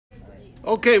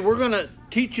Okay, we're going to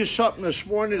teach you something this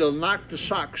morning that'll knock the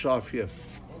socks off you.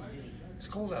 It's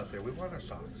cold out there. We want our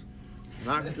socks.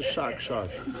 Knock the socks off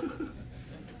you.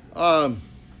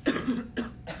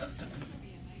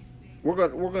 We're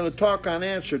going to talk on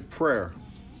answered prayer.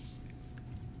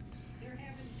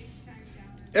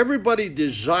 Everybody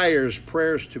desires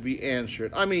prayers to be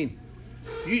answered. I mean,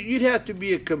 you'd have to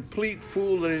be a complete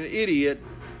fool and an idiot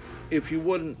if you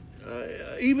wouldn't.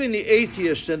 Even the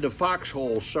atheist in the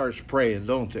foxhole starts praying,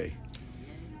 don't they?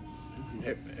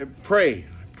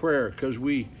 Prayer, because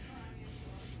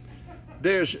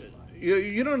there's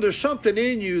something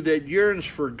in you that yearns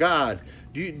for God.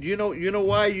 Do you know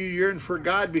why you yearn for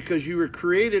God? Because you were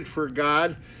created for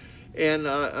God, and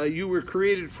you were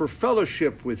created for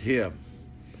fellowship with Him.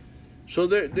 So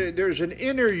there's an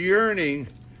inner yearning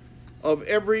of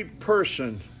every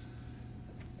person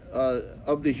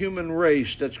of the human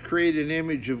race that's created an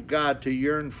image of God to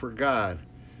yearn for God.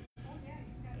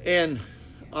 And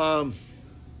we're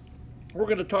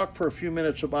going to talk for a few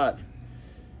minutes about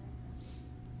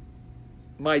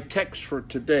my text for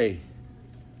today.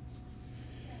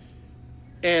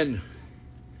 And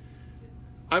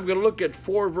I'm going to look at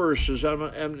 4 verses.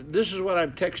 And this is what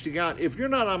I'm texting out. If you're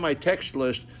not on my text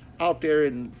list out there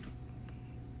in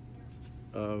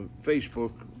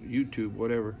Facebook, YouTube,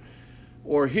 whatever,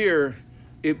 or here,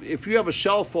 if you have a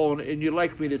cell phone and you'd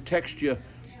like me to text you,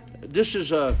 this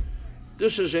is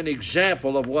an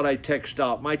example of what I text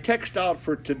out. My text out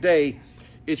for today,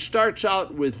 it starts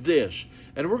out with this,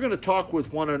 and we're going to talk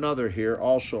with one another here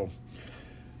also.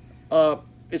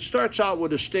 It starts out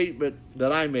with a statement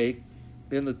that I make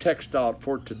in the text out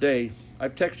for today.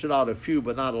 I've texted out a few,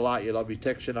 but not a lot yet. I'll be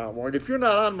texting out more. And if you're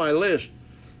not on my list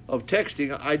of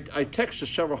texting, I text to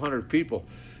several hundred people.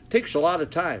 It takes a lot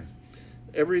of time.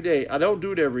 Every day. I don't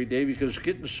do it every day because it's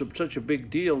getting such a big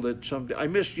deal that I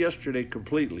missed yesterday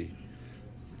completely.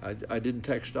 I didn't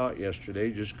text out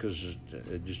yesterday just because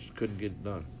it just couldn't get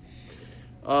done.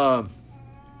 And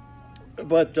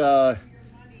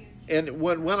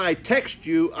when I text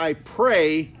you, I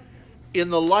pray in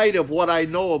the light of what I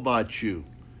know about you.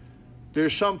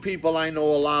 There's some people I know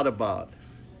a lot about.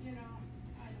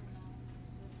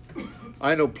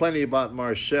 I know plenty about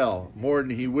Marcel, more than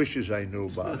he wishes I knew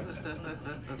about him.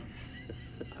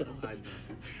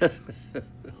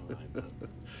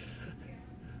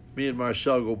 Me and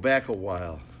Marcel go back a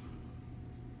while.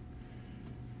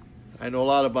 I know a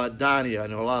lot about Donnie. I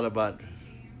know a lot about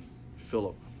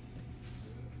Philip.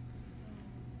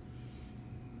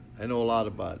 I know a lot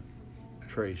about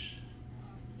Trace.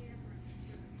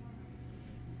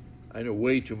 I know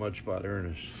way too much about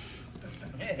Ernest.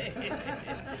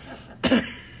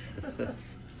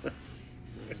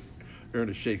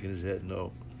 Ernest shaking his head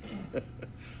no.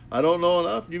 I don't know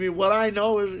enough. You mean what I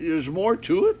know is more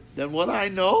to it than what I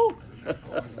know?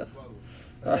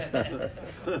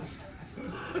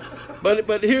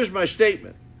 But here's my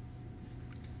statement.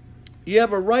 You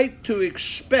have a right to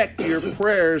expect your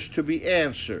prayers to be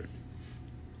answered.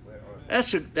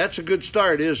 That's a good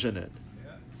start, isn't it?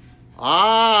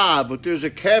 But there's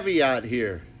a caveat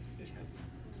here.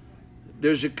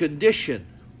 There's a condition.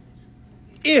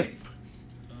 If.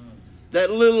 That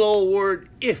little old word,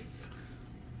 if.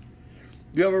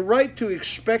 You have a right to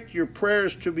expect your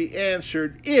prayers to be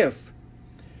answered if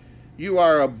you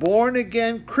are a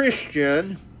born-again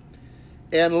Christian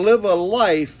and live a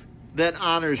life that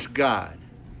honors God.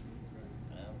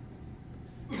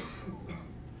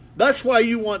 That's why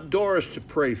you want Doris to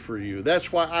pray for you. That's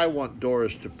why I want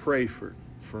Doris to pray for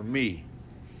me.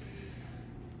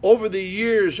 Over the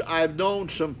years, I've known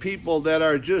some people that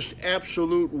are just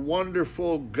absolute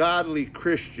wonderful, godly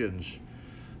Christians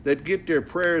that get their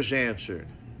prayers answered.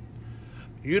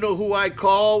 You know who I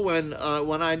call when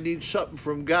I need something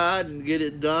from God and get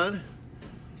it done?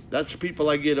 That's people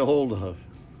I get a hold of.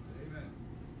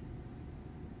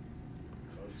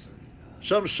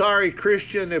 Some sorry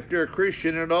Christian, if they're a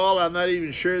Christian at all, I'm not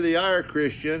even sure they are a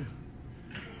Christian.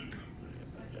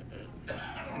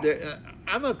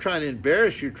 I'm not trying to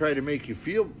embarrass you, try to make you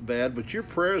feel bad, but your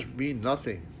prayers mean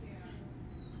nothing.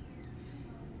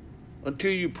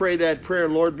 Until you pray that prayer,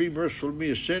 Lord, be merciful to me,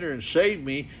 a sinner, and save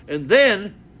me. And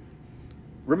then,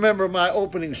 remember my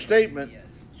opening statement.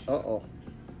 Uh-oh.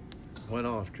 Went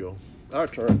off, Joe.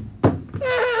 That's all right.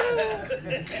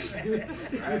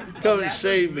 Come and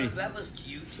save me. That was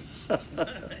cute.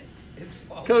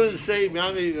 Come and save me.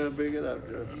 I'm even going to bring it up,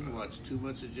 Joe. You watch too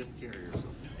much of Jim Carrey or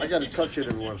something. I got to touch it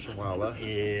every once in a while, huh?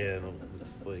 Yeah,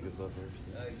 well, he goes up first.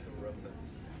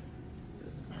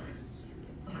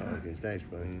 Okay, thanks,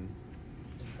 buddy.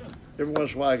 Every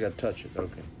once in a while, I got to touch it.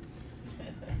 Okay.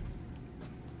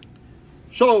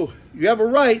 So, you have a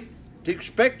right to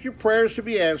expect your prayers to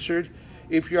be answered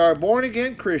if you are a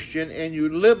born-again Christian and you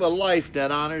live a life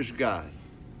that honors God.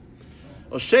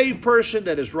 A saved person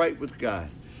that is right with God.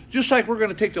 Just like we're going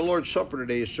to take the Lord's Supper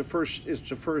today. It's the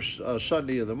first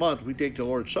Sunday of the month. We take the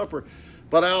Lord's Supper.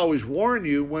 But I always warn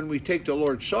you, when we take the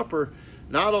Lord's Supper,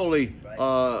 not only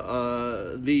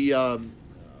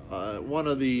one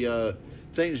of the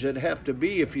things that have to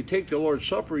be, if you take the Lord's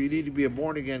Supper, you need to be a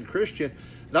born-again Christian.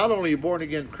 Not only a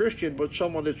born-again Christian, but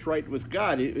someone that's right with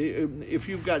God. If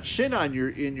you've got sin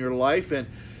in your life and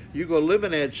you go live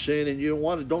in that sin and you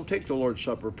don't take the Lord's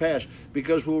Supper past,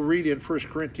 because we'll read in 1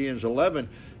 Corinthians 11,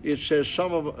 it says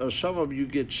some of you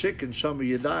get sick and some of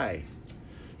you die.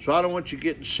 So I don't want you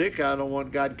getting sick. I don't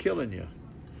want God killing you.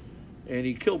 And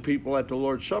he killed people at the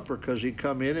Lord's Supper because he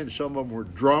come in and some of them were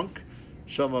drunk,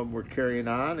 some of them were carrying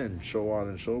on, and so on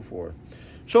and so forth.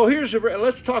 So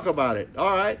let's talk about it.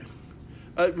 All right.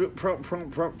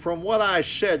 From what I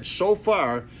said so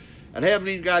far, and haven't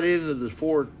even got into the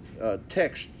four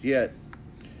texts yet.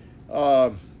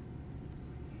 Does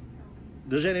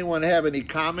anyone have any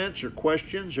comments or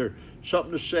questions or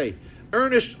something to say?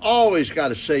 Ernest always got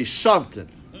to say something.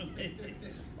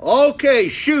 Okay,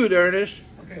 shoot, Ernest.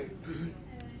 Okay,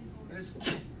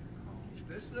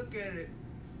 let's look at it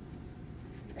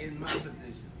in my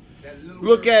position.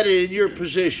 Look at it in your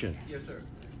position. Yes, sir.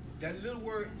 That little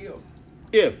word "if."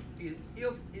 If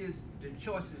Is the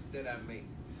choices that I make.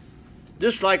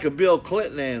 Just like a Bill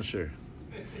Clinton answer.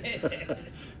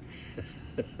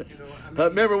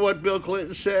 Remember what Bill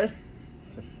Clinton said?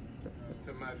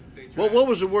 What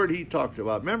was the word he talked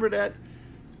about? Remember that?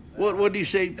 What did he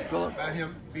say, Philip? About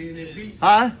him being in peace.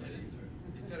 Huh?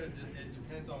 He said it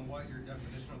depends on what your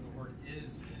definition of the word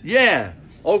is. Yeah.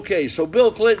 Okay, so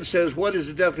Bill Clinton says, what is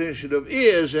the definition of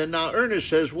is? And now Ernest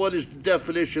says, what is the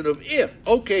definition of if?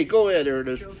 Okay, go ahead,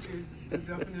 Ernest. It's the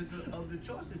definition of the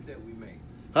choices that we make.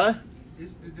 Huh?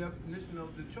 It's the definition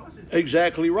of the choices.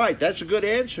 Exactly right. That's a good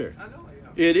answer. I know.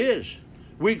 It is.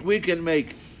 We can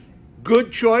make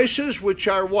good choices, which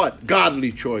are what?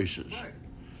 Godly choices. Right.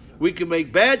 We can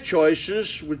make bad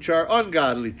choices, which are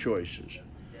ungodly choices.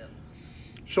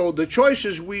 So the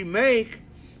choices we make,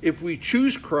 if we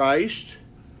choose Christ,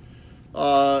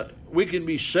 we can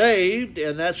be saved,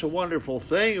 and that's a wonderful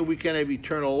thing, and we can have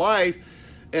eternal life.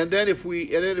 And then if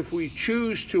we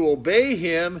choose to obey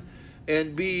Him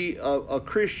and be a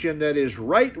Christian that is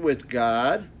right with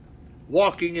God,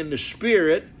 walking in the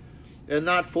Spirit, and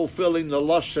not fulfilling the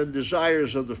lusts and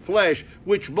desires of the flesh,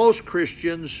 which most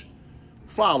Christians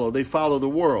follow. They follow the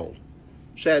world.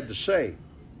 Sad to say.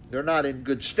 They're not in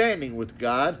good standing with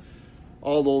God,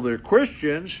 although they're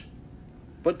Christians,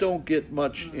 but don't get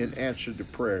much in answer to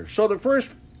prayer. So the first,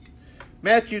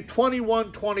 Matthew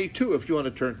 21:22, if you want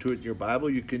to turn to it in your Bible,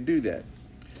 you can do that.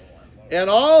 And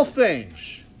all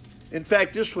things, in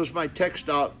fact, this was my text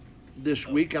out this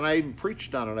week, and I even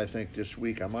preached on it, I think, this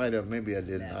week. I might have, maybe I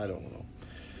didn't, I don't know.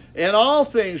 And all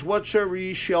things whatsoever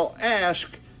ye shall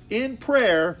ask in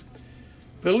prayer,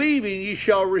 believing ye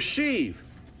shall receive.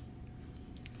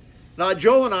 Now,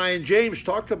 Joe and I and James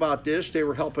talked about this. They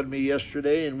were helping me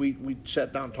yesterday, and we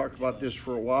sat down and talked about this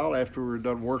for a while after we were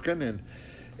done working.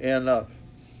 And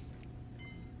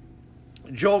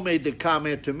Joe made the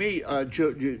comment to me.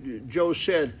 Joe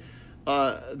said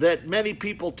that many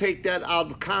people take that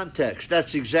out of context.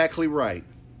 That's exactly right.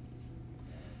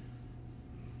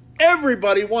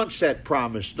 Everybody wants that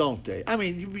promise, don't they? I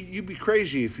mean, you'd be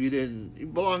crazy if you didn't. You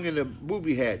belong in a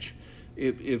booby hatch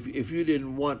if you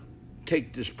didn't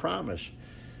take this promise.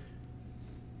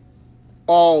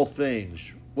 All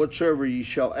things whatsoever ye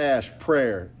shall ask,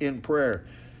 in prayer,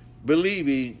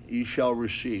 believing ye shall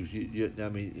receive.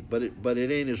 But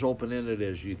it ain't as open ended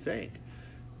as you think.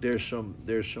 There's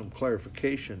some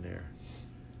clarification there.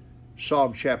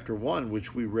 Psalm chapter 1,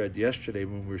 which we read yesterday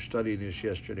when we were studying this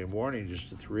yesterday morning,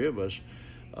 just the three of us.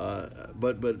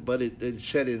 But it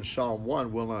said in Psalm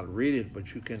 1, we'll not read it,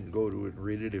 but you can go to it and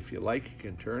read it if you like. You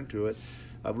can turn to it.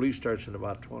 I believe it starts in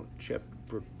about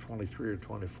chapter 23 or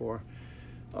 24.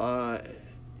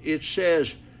 It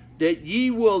says that ye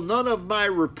will none of my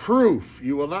reproof.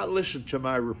 You will not listen to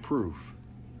my reproof.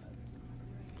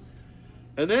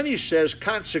 And then he says,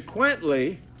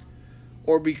 consequently,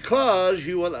 or because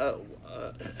you will...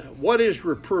 what is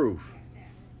reproof?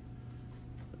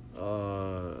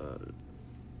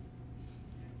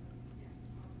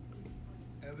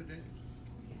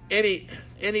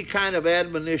 Any kind of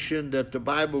admonition that the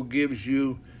Bible gives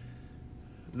you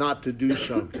not to do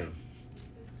something.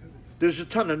 There's a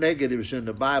ton of negatives in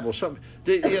the Bible.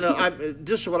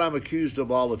 This is what I'm accused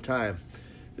of all the time.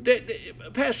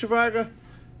 Pastor Varga,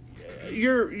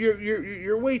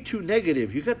 you're way too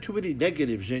negative. You got too many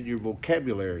negatives in your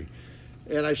vocabulary.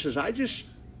 And I says, I just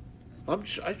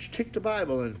take the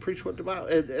Bible and preach what the Bible,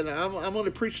 and I'm going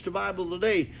to preach the Bible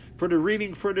today for the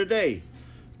reading for today.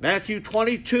 Matthew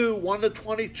 22, 1 to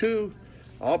 22.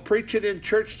 I'll preach it in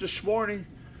church this morning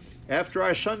after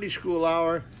our Sunday school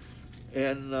hour.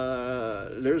 And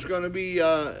there's going to be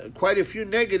quite a few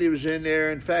negatives in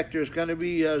there. In fact, there's going to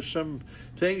be some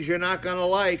things you're not going to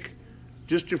like.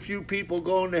 Just a few people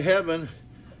going to heaven.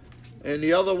 And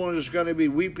the other one is going to be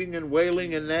weeping and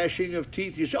wailing and gnashing of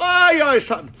teeth. You say, oh, you always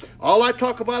talk. All I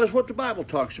talk about is what the Bible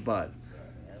talks about.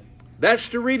 That's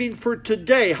the reading for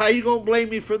today. How you going to blame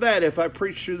me for that if I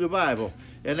preach through the Bible?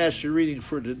 And that's the reading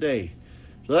for today.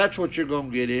 So that's what you're going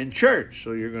to get in church.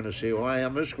 So you're going to say, well,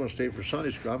 I'm just going to stay for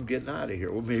Sunday school. I'm getting out of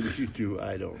here. Well, maybe you do.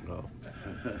 I don't know.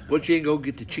 But you ain't going to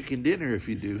get the chicken dinner if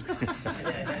you do.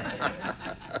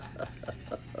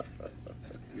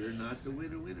 You're not the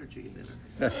winner, chicken dinner.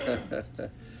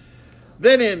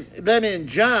 Then in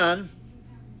John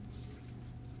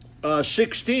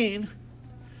 16,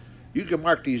 you can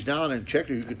mark these down and check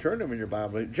them. You can turn them in your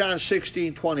Bible. John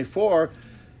 16:24.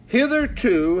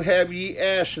 Hitherto have ye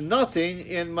asked nothing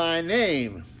in my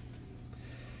name.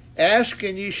 Ask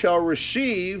and ye shall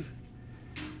receive,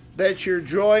 that your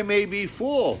joy may be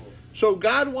full. So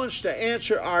God wants to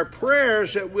answer our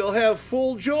prayers that we'll have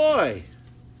full joy.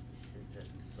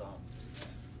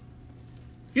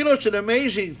 You know, it's an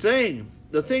amazing thing.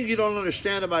 The thing you don't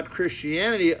understand about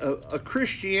Christianity, a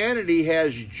Christianity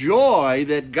has joy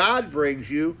that God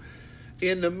brings you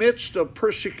in the midst of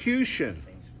persecution.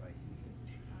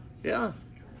 Yeah.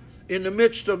 In the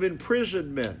midst of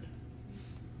imprisonment.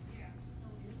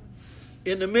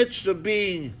 In the midst of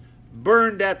being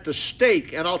burned at the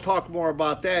stake. And I'll talk more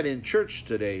about that in church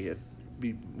today. It'll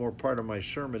be more part of my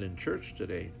sermon in church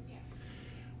today.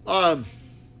 That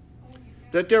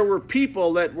there were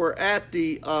people that were at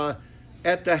the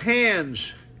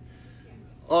hands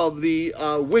of the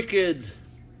wicked,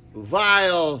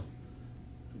 vile,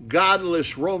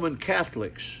 godless Roman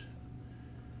Catholics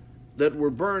that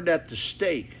were burned at the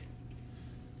stake,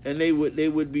 and they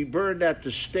would be burned at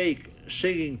the stake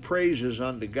singing praises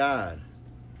unto God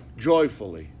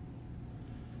joyfully.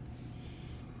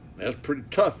 That's pretty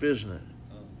tough, isn't it?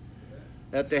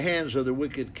 At the hands of the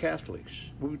wicked Catholics.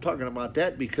 We're talking about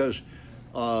that because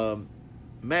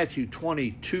Matthew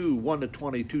 22, 1 to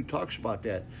 22 talks about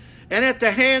that. And at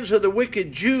the hands of the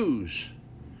wicked Jews.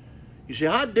 You say,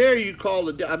 how dare you call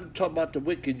I'm talking about the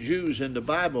wicked Jews in the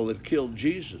Bible that killed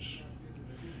Jesus.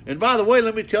 And by the way,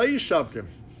 let me tell you something.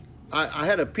 I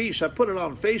had a piece, I put it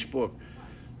on Facebook.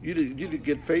 You didn't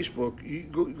get Facebook. You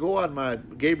go on my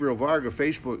Gabriel Varga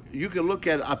Facebook. You can look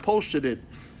at it. I posted it.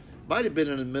 Might have been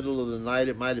in the middle of the night.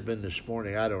 It might have been this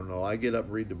morning. I don't know. I get up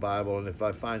and read the Bible, and if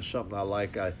I find something I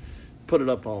like, I put it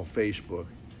up on Facebook.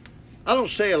 I don't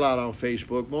say a lot on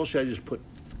Facebook. Mostly I just put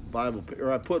Bible,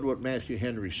 or I put what Matthew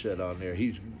Henry said on there.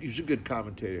 He's a good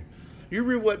commentator. You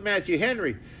read what Matthew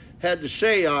Henry had to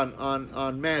say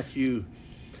on Matthew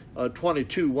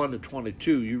 22, 1 to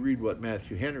 22. You read what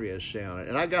Matthew Henry has to say on it.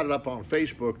 And I got it up on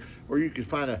Facebook, where you can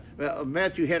find a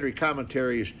Matthew Henry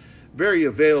commentary is very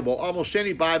available. Almost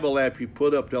any Bible app you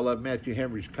put up, they'll have Matthew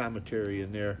Henry's commentary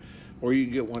in there. Or you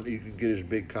can get one. You can get his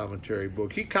big commentary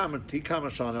book. He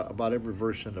comments on about every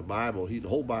verse in the Bible. The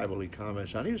whole Bible he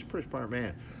comments on. He's a pretty smart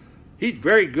man. He's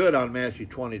very good on Matthew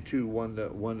 22, 1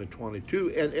 to 22,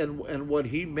 and what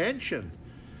he mentioned.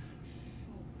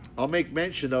 I'll make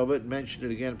mention of it. Mention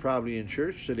it again probably in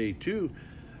church today too.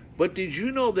 But did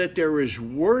you know that there is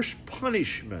worse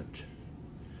punishment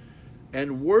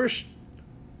and worse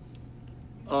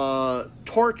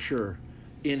torture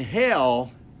in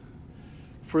hell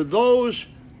for those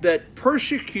that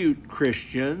persecute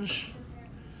Christians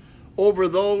over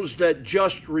those that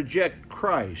just reject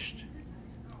Christ?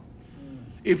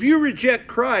 If you reject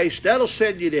Christ, that'll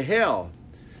send you to hell.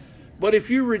 But if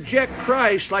you reject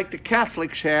Christ like the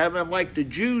Catholics have and like the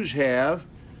Jews have,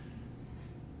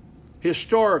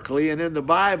 historically and in the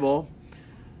Bible,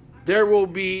 there will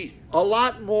be a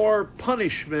lot more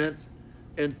punishment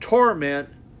and torment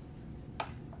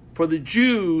for the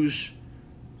Jews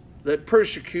that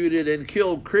persecuted and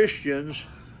killed Christians,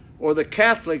 or the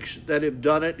Catholics that have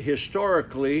done it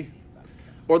historically,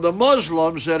 or the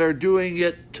Muslims that are doing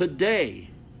it today.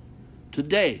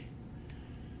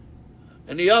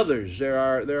 And the others, there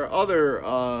are other,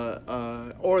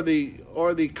 or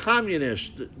the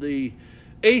communists, the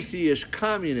atheist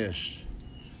communists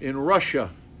in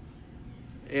Russia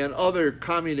and other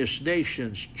communist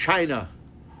nations, China,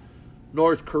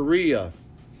 North Korea,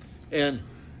 and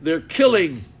they're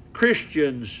killing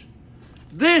Christians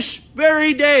this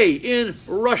very day in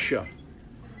Russia.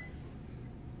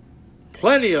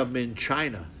 Plenty of them in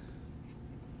China.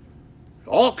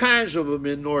 All kinds of them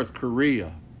in North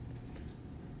Korea.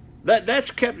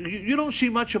 That's kept. You don't see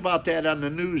much about that on the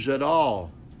news at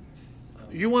all.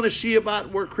 You want to see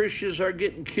about where Christians are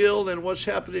getting killed and what's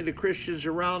happening to Christians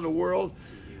around the world?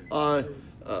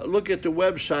 Look at the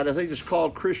website. I think it's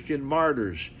called Christian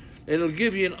Martyrs. And it'll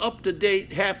give you an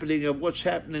up-to-date happening of what's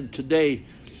happening today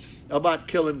about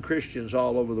killing Christians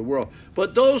all over the world.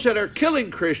 But those that are killing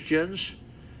Christians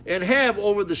and have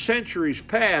over the centuries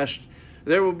past,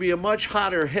 there will be a much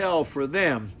hotter hell for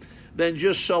them than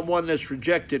just someone that's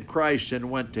rejected Christ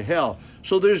and went to hell.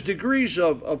 So there's degrees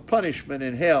of punishment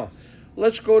in hell.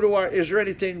 Let's go to our, is there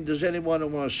anything, does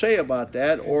anyone want to say about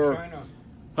that? Or China.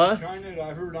 Huh? China,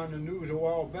 I heard on the news a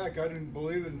while back, I didn't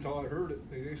believe it until I heard it.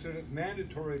 They said it's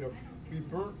mandatory to be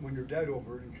burnt when you're dead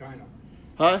over in China.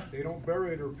 Huh? They don't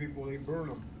bury their people, they burn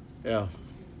them. Yeah.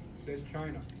 That's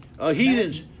China.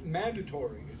 Heathens.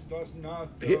 Mandatory. It does not.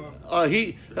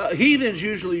 Heathens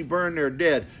usually burn their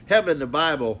dead. Heaven, the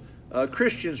Bible,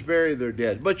 Christians bury their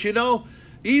dead. But you know,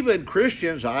 even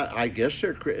Christians, I guess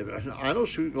they're. I know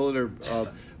people that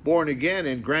are born again,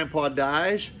 and Grandpa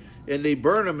dies, and they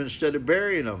burn them instead of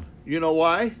burying them. You know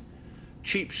why?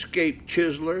 Cheapskate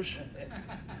chiselers.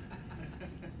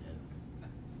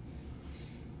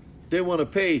 They want to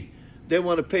pay. They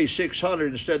want to pay $600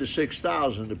 instead of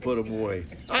 $6,000 to put them away.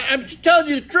 I'm just telling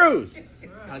you the truth.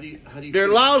 How do you They're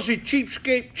feel, lousy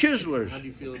cheapskate chiselers. How do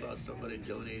you feel about somebody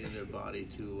donating their body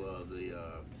to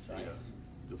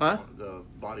Huh? the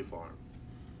body farm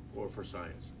or for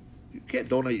science? You can't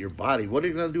donate your body. What are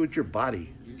you going to do with your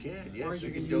body? You can, yes.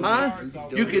 You can Huh?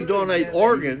 donate. You can donate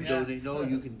organs. No,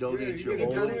 you can donate you your can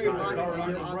whole donate your entire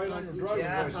body. body. Right on your Autopsies,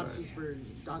 driver's autopsies for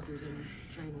doctors in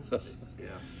China. Yeah.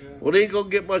 Well, they ain't going to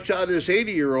get much out of this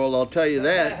 80-year-old, I'll tell you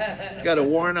that. Got a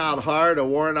worn-out heart, a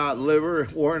worn-out liver,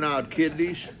 worn-out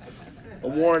kidneys, a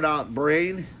worn-out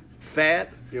brain, fat.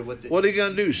 Yeah, What are you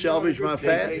going to do, salvage my They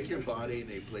fat? take your body and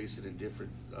they place it in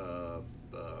different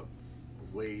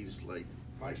ways, like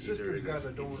My either sister's in got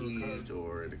a donor heat card.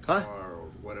 or in a Huh? car or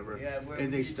whatever, Yeah, where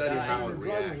and they you study die. how it Driver's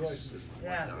reacts. license. and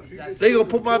Yeah. whatnot. They going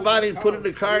to put my body and put it in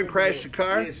the car and crash the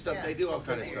car? Yeah, stuff. They do all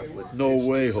kind of stuff with. No it's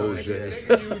way, designed, Jose. yeah. They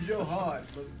can use your heart,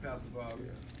 Pastor Bob.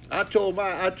 I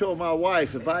told my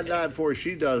wife, if I die before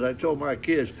she does, I told my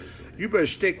kids, you better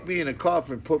stick me in a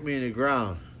coffin and put me in the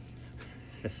ground.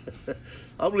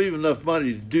 I'm leaving enough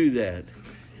money to do that.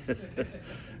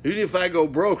 Even if I go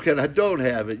broke and I don't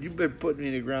have it, you better put me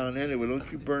in the ground anyway.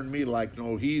 Don't you burn me like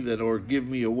no heathen or give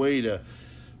me a way to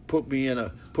put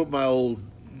my old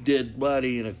dead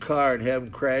body in a car and have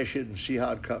them crash it and see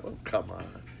how it comes. Oh, come on.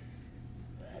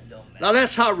 Now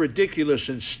that's how ridiculous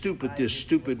and stupid this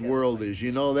stupid world is.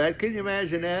 You know that? Can you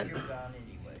imagine that? You're gone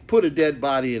anyway. Put a dead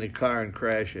body in a car and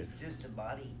crash it. It's just a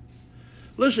body.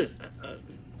 Listen,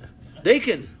 they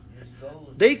can Your soul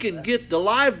is they can get the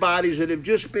live bodies that have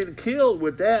just been killed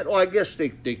with that. Oh, I guess they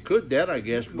could that, I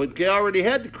guess, but they already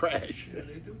had the crash. Yeah,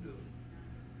 they do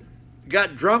it.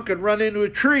 Got drunk and run into a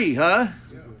tree, huh?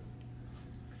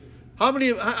 How many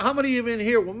of you in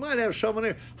here, we might have someone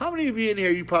here, how many of you in here,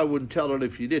 you probably wouldn't tell it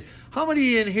if you did, how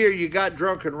many in here you got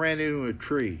drunk and ran into a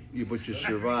tree, but you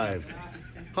survived?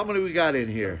 How many we got in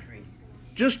here?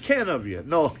 Just 10 of you.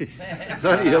 No,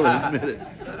 none of you will admit it.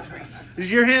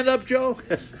 Is your hand up, Joe?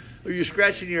 Are you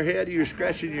scratching your head? Are you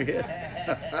scratching your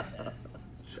head?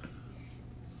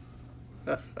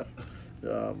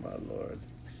 Oh, my Lord.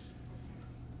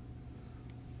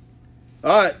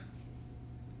 All right.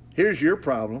 Here's your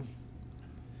problem.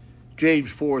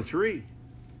 James 4:3.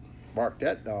 Mark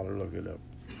that down or look it up.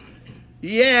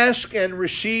 Ye ask and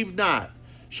receive not.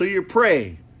 So you're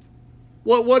praying.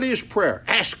 What is prayer?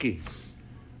 Asking.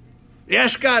 You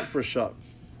ask God for something.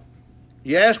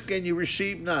 You ask and you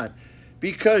receive not,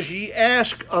 because ye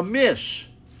ask amiss.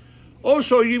 Oh,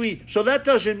 so that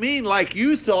doesn't mean like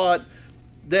you thought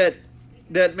that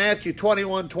Matthew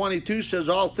 21:22 says,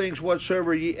 all things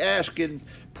whatsoever ye ask in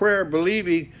prayer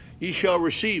believing, ye shall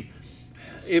receive.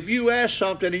 If you ask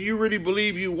something and you really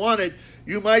believe you want it,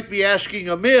 you might be asking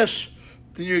amiss,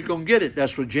 then you're going to get it.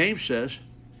 That's what James says.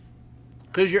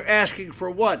 Because you're asking for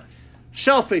what?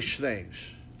 Selfish things.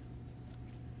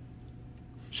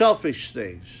 Selfish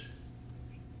things.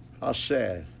 How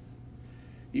sad.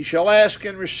 Ye shall ask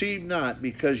and receive not,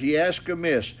 because ye ask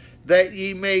amiss, that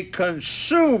ye may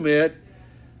consume it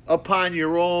upon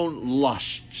your own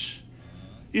lusts.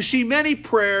 You see, many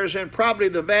prayers, and probably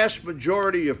the vast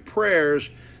majority of prayers,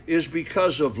 is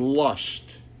because of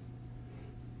lust.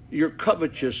 You're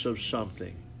covetous of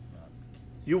something.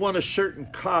 You want a certain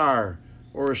car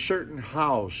or a certain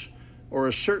house or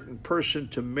a certain person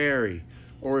to marry,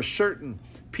 or a certain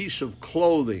piece of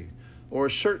clothing, or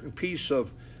a certain piece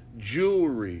of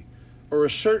jewelry, or a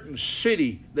certain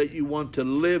city that you want to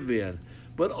live in.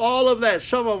 But all of that,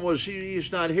 someone was,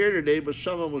 he's not here today, but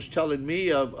someone was telling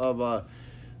me of I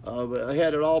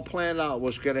had it all planned out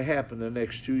what's going to happen the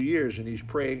next 2 years, and he's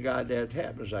praying God that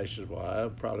happens. I said, well,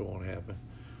 that probably won't happen.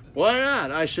 Why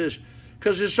not? I says,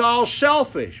 because it's all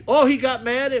selfish. Oh, he got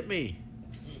mad at me.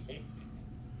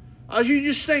 As you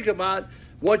just think about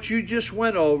what you just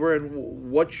went over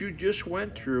and what you just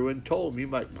went through and told him, you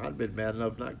might have been mad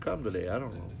enough not come today. I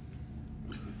don't know.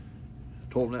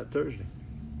 Told him that Thursday.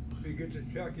 If he gets a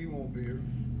check, he won't be here.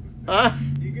 Huh?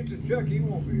 He gets a check, he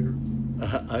won't be here.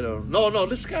 I don't know. No,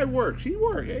 this guy works. He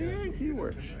works. He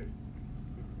works.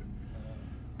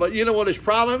 But you know what his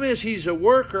problem is? He's a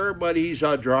worker, but he's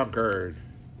a drunkard.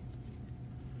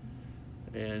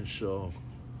 And so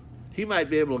he might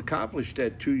be able to accomplish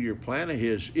that 2-year plan of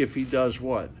his if he does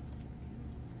what?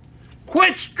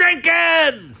 Quits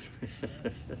drinking!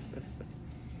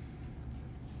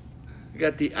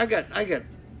 I got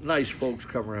nice folks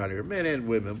come around here, men and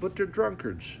women, but they're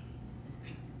drunkards.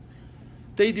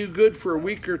 They do good for a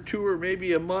week or two or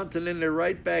maybe a month, and then they're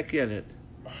right back in it.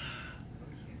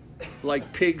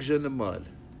 Like pigs in the mud.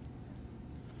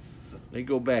 They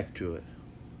go back to it.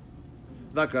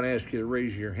 I'm not going to ask you to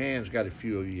raise your hands. Got a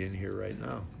few of you in here right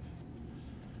now.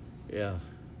 Yeah.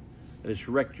 It's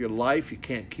wrecked your life. You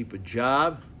can't keep a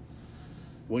job.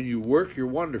 When you work, you're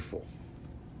wonderful.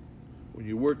 When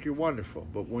you work, you're wonderful.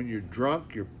 But when you're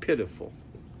drunk, you're pitiful.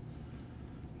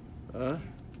 Yeah,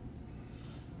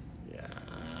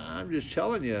 I'm just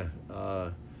telling you.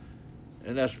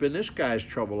 And that's been this guy's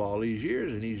trouble all these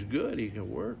years, and he's good. He can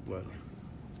work, but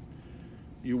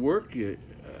you work,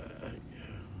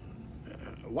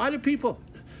 why do people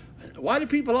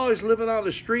always living on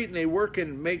the street and they work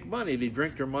and make money? They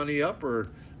drink their money up or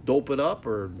dope it up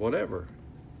or whatever.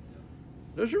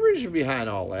 There's a reason behind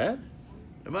all that.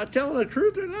 Am I telling the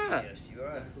truth or not? Yes, you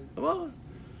are. Come on.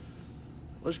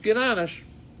 Let's get honest.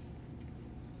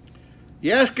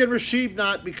 Ye ask and receive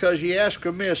not, because ye ask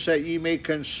amiss, that ye may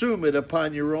consume it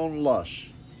upon your own lusts.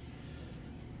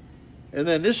 And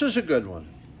then this is a good one,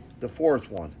 the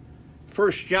fourth one.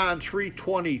 1 John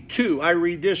 3:22. I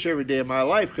read this every day of my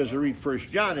life because I read 1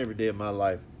 John every day of my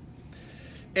life.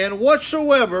 And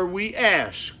whatsoever we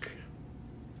ask.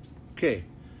 Okay,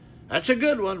 that's a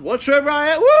good one. Whatsoever I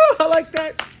ask. Woo, I like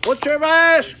that. Whatsoever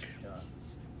I ask,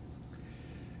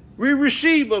 we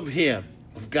receive of him,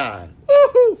 of God.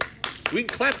 Woo-hoo! We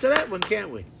can clap to that one, can't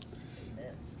we?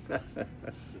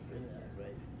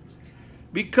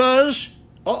 Because,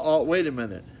 wait a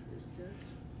minute.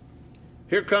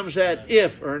 Here comes that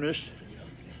if, Ernest.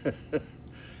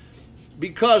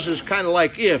 Because is kind of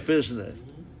like if, isn't it?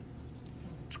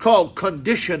 It's called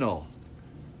conditional.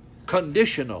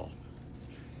 Conditional.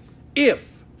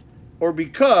 If, or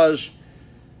because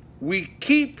we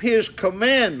keep his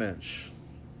commandments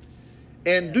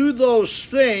and do those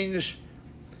things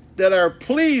that are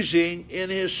pleasing in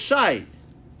his sight.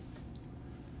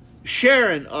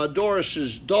 Sharon,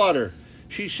 Doris's daughter,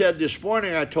 she said this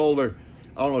morning, I told her,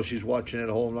 I don't know if she's watching at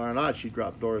home or not. She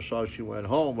dropped Doris off, she went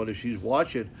home, but if she's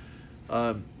watching,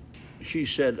 she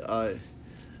said, I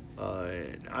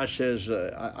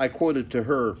quoted to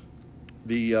her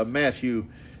the Matthew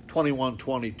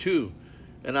 21:22,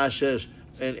 and I says,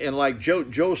 and like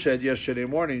Joe said yesterday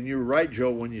morning, and you were right,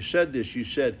 Joe, when you said this, you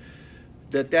said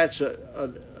that's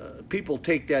people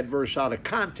take that verse out of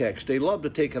context. They love to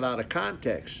take it out of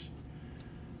context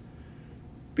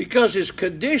because it's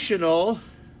conditional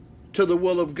to the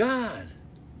will of God.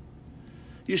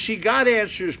 You see, God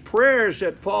answers prayers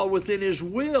that fall within his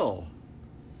will.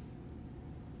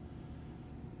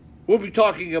 We'll be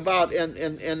talking about in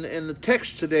the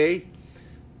text today,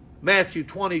 Matthew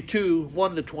 22,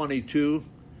 1-22,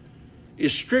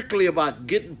 is strictly about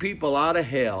getting people out of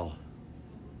hell.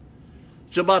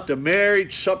 It's about the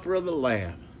marriage supper of the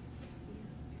Lamb.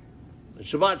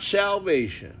 It's about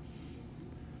salvation.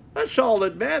 That's all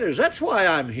that matters. That's why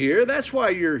I'm here. That's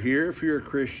why you're here if you're a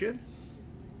Christian.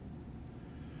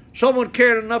 Someone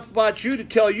cared enough about you to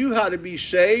tell you how to be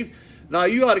saved. Now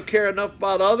you ought to care enough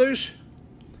about others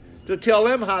to tell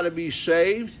them how to be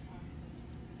saved.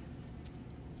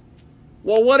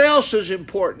 Well, what else is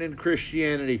important in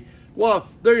Christianity? Well,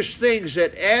 there's things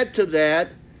that add to that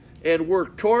and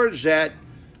work towards that,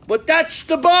 but that's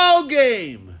the ball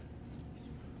game.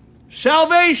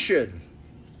 Salvation.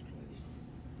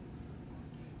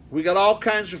 We got all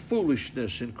kinds of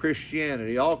foolishness in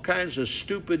Christianity, all kinds of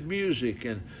stupid music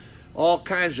and all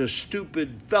kinds of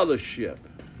stupid fellowship.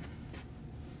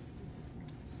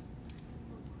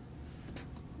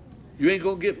 You ain't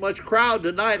going to get much crowd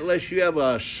tonight unless you have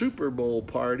a Super Bowl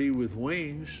party with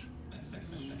wings.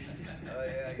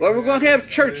 Well, we're going to have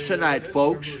church tonight,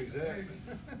 folks.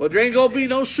 But there ain't going to be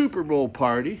no Super Bowl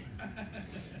party.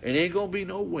 And ain't going to be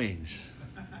no wings.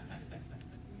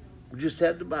 We just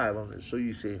had the Bible on it, so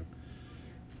you say,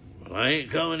 well, I ain't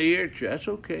coming to your church. That's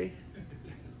okay.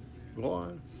 Go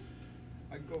on.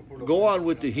 Go on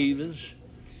with the heathens.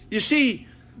 You see,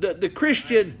 the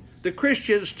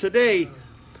Christians today,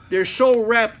 they're so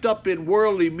wrapped up in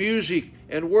worldly music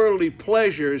and worldly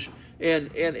pleasures. And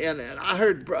I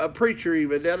heard a preacher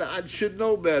even that I should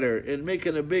know better and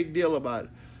making a big deal about it.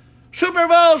 Super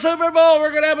Bowl,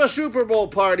 we're going to have a Super Bowl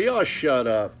party. Oh, shut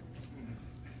up.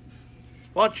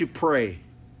 Why don't you pray?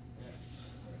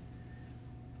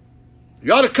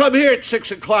 You ought to come here at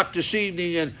 6 o'clock this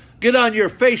evening and get on your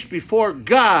face before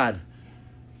God.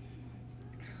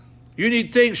 You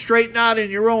need things straightened out in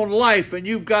your own life, and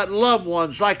you've got loved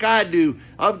ones like I do.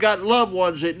 I've got loved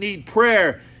ones that need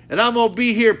prayer, and I'm going to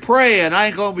be here praying. I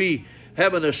ain't going to be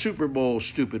having a Super Bowl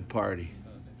stupid party.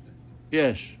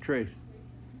 Yes, Trace.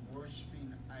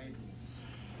 Worshipping idols.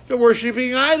 They're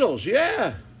worshiping idols,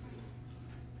 yeah.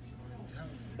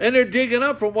 And they're digging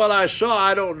up from what I saw.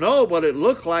 I don't know what it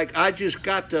looked like. I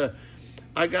got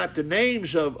the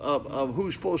names of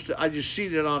who's supposed to. I just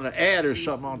seen it on an ad or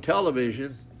something on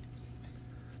television.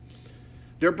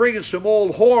 They're bringing some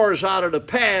old whores out of the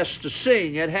past to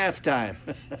sing at halftime.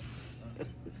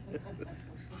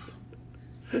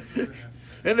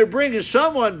 And they're bringing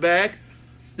someone back.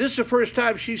 This is the first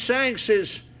time she sang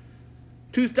since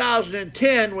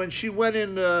 2010 when she went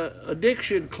in the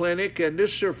addiction clinic, and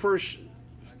this is her first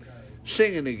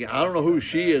singing again. I don't know who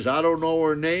she is. I don't know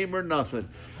her name or nothing.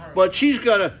 But she's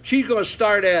gonna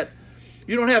start at.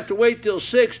 You don't have to wait till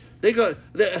 6. They're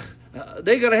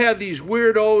gonna have these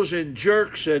weirdos and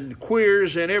jerks and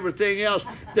queers and everything else.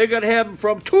 They're gonna have them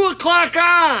from 2 o'clock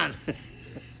on.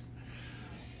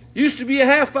 Used to be a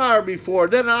half hour before,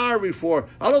 then an hour before.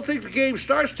 I don't think the game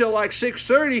starts till like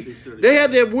 6:30. They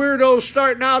have them weirdos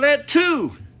starting out at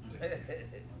 2.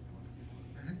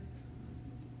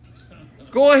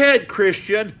 Go ahead,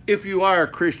 Christian, if you are a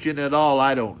Christian at all.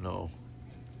 I don't know.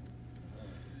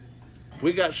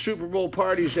 We got Super Bowl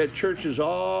parties at churches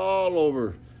all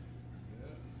over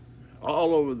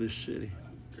this city.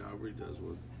 Calvary does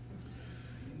one.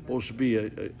 Supposed to be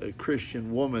a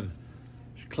Christian woman.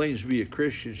 She claims to be a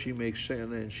Christian. She makes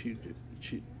saying that she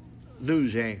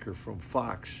news anchor from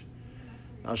Fox.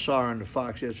 I saw her on the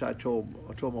Fox. Yes, I told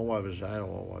my wife, I said, I don't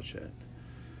want to watch that.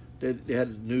 They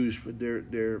had the news, but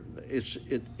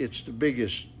it's the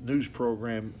biggest news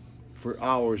program for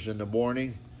hours in the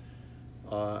morning.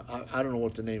 I don't know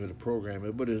what the name of the program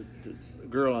is, but the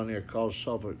girl on there calls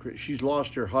herself a Christian. She's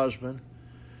lost her husband,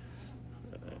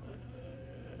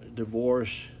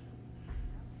 divorce,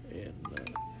 and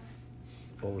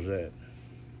what was that?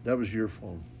 That was your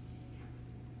phone.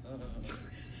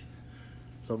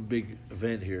 Some big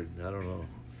event here. I don't know.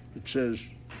 It says,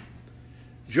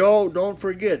 Joe, don't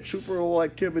forget, Super Bowl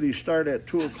activities start at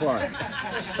 2 o'clock.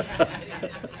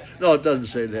 No, it doesn't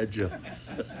say that, Joe.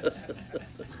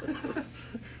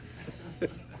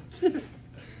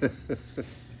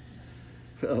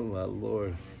 Oh, my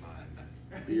Lord.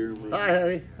 Hi,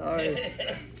 honey. All right.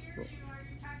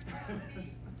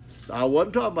 I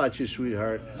wasn't talking about you,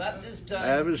 sweetheart. Not this time. I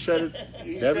haven't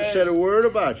said a word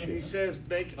about you. He says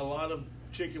make a lot of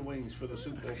chicken wings for the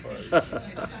Super Bowl party.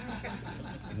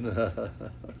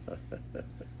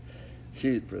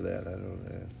 Cheat for that, I don't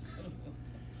know.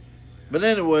 But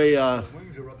anyway,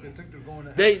 Wings are up. They think they're going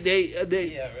to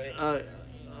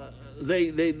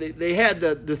they had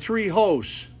the 3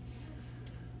 hosts.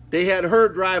 They had her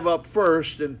drive up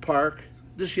first and park.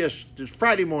 This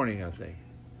Friday morning, I think.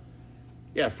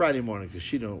 Yeah, Friday morning, because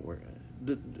she don't work.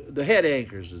 The head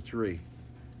anchor's the 3.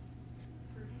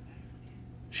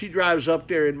 She drives up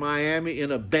there in Miami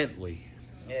in a Bentley.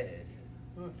 Yeah.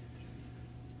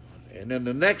 And then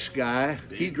the next guy,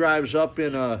 he drives up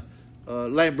in a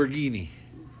Lamborghini.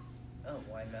 Oh,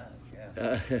 why not?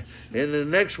 Yeah. And the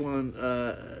next one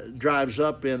drives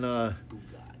up in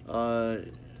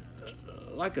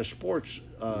like a sports,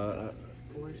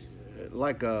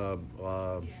 like a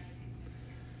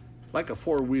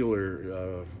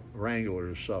 4-wheeler Wrangler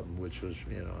or something, which was,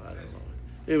 I don't know.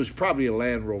 It was probably a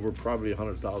Land Rover, probably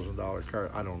 $100,000 car.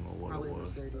 I don't know what Probably it a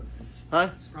was. Mercedes. Huh?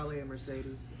 It's probably a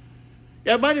Mercedes.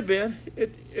 Yeah, it might have been.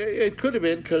 It could have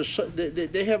been, because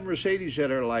they have Mercedes that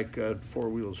are like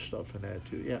 4-wheel stuff and that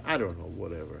too. Yeah, I don't know,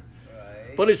 whatever.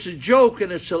 Right. But it's a joke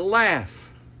and it's a laugh.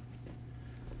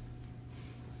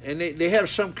 And they have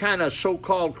some kind of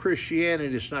so-called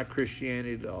Christianity. It's not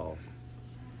Christianity at all.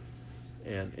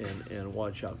 and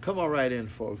watch out. Come on right in,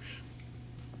 folks.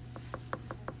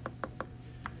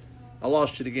 I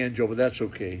lost it again, Joe, but that's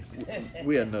okay.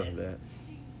 We had enough of that.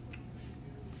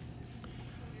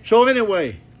 So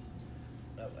anyway,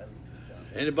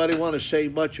 anybody want to say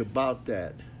much about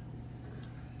that?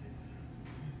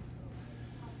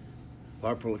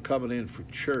 People are coming in for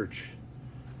church.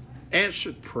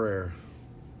 Answered prayer.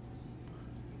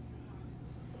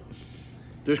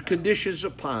 There's conditions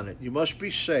upon it. You must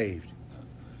be saved.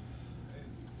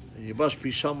 And you must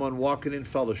be someone walking in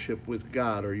fellowship with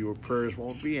God, or your prayers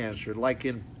won't be answered. Like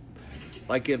in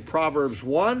Proverbs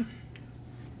 1,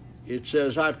 it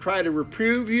says, I've tried to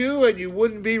reprove you, and you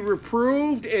wouldn't be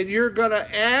reproved, and you're going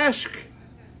to ask,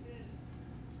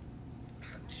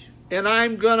 and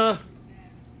I'm going to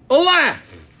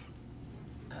laugh.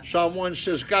 Psalm 1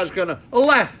 says God's going to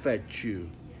laugh at you.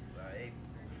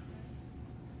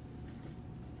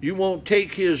 You won't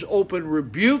take his open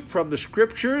rebuke from the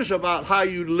scriptures about how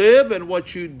you live and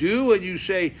what you do, and you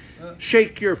say,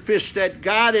 shake your fist at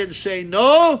God and say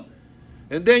no,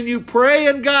 and then you pray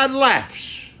and God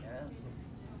laughs.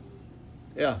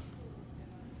 Yeah.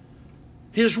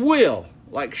 His will,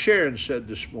 like Sharon said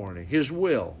this morning, his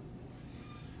will.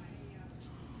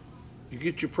 You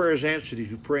get your prayers answered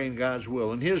if you pray in God's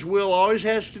will. And his will always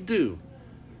has to do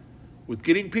with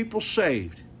getting people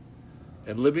saved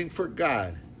and living for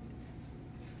God.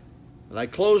 And I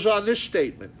close on this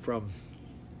statement from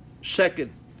 2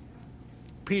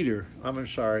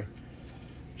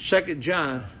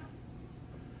 John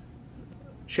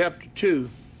chapter 2,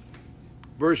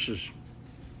 verses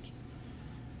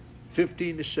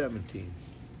 15 to 17.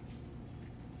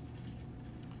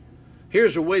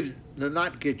 Here's a way to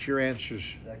not get your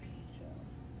answers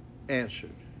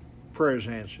answered, prayers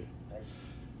answered.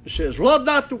 It says, love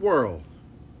not the world,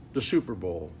 the Super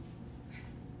Bowl.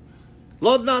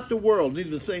 Love not the world,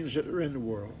 neither the things that are in the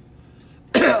world.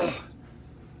 If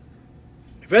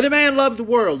any man love the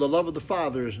world, the love of the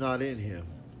Father is not in him.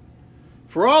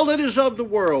 For all that is of the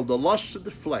world, the lust of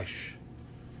the flesh,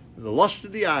 and the lust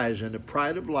of the eyes, and the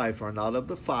pride of life are not of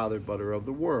the Father, but are of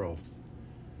the world.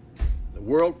 The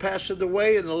world passeth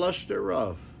away, and the lust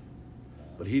thereof.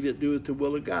 But he that doeth the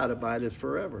will of God abideth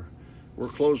forever. We're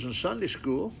closing Sunday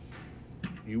school.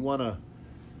 You want to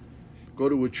go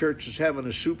to a church that's having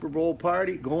a Super Bowl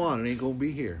party? Go on, it ain't going to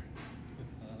be here.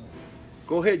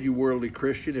 Go ahead, you worldly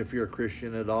Christian, if you're a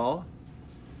Christian at all.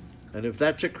 And if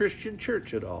that's a Christian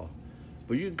church at all.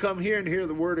 But you can come here and hear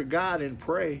the Word of God and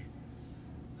pray.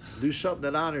 Do something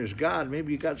that honors God.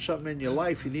 Maybe you got something in your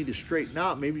life you need to straighten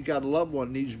out. Maybe you got a loved one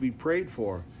that needs to be prayed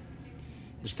for.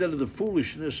 Instead of the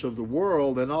foolishness of the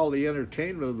world and all the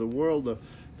entertainment of the world,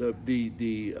 the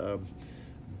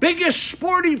biggest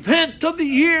sport event of the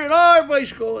year, and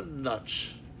everybody's going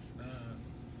nuts.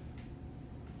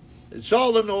 It's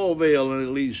all to no avail, and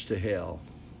it leads to hell.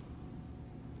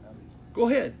 Go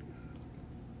ahead.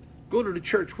 Go to the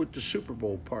church with the Super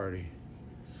Bowl party.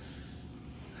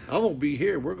 I won't be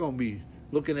here. We're going to be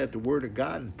looking at the Word of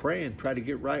God and praying, try to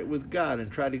get right with God,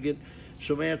 and try to get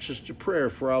some answers to prayer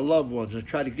for our loved ones, and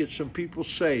try to get some people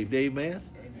saved. Amen?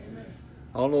 Amen.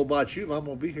 I don't know about you, but I'm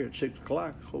going to be here at 6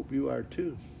 o'clock. Hope you are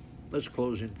too. Let's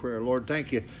close in prayer. Lord,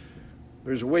 thank you.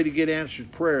 There's a way to get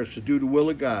answered prayers, to do the will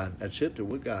of God. That's it, the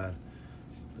will of God.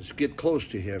 Let's get close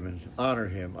to him and honor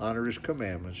his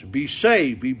commandments. Be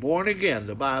saved, be born again,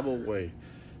 the Bible way.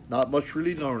 Not much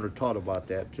really learned or taught about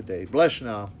that today. Bless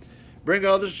now. Bring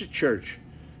others to church.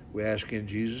 We ask in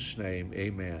Jesus' name,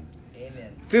 amen.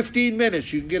 Amen. 15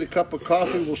 minutes. You can get a cup of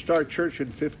coffee. We'll start church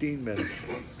in 15 minutes.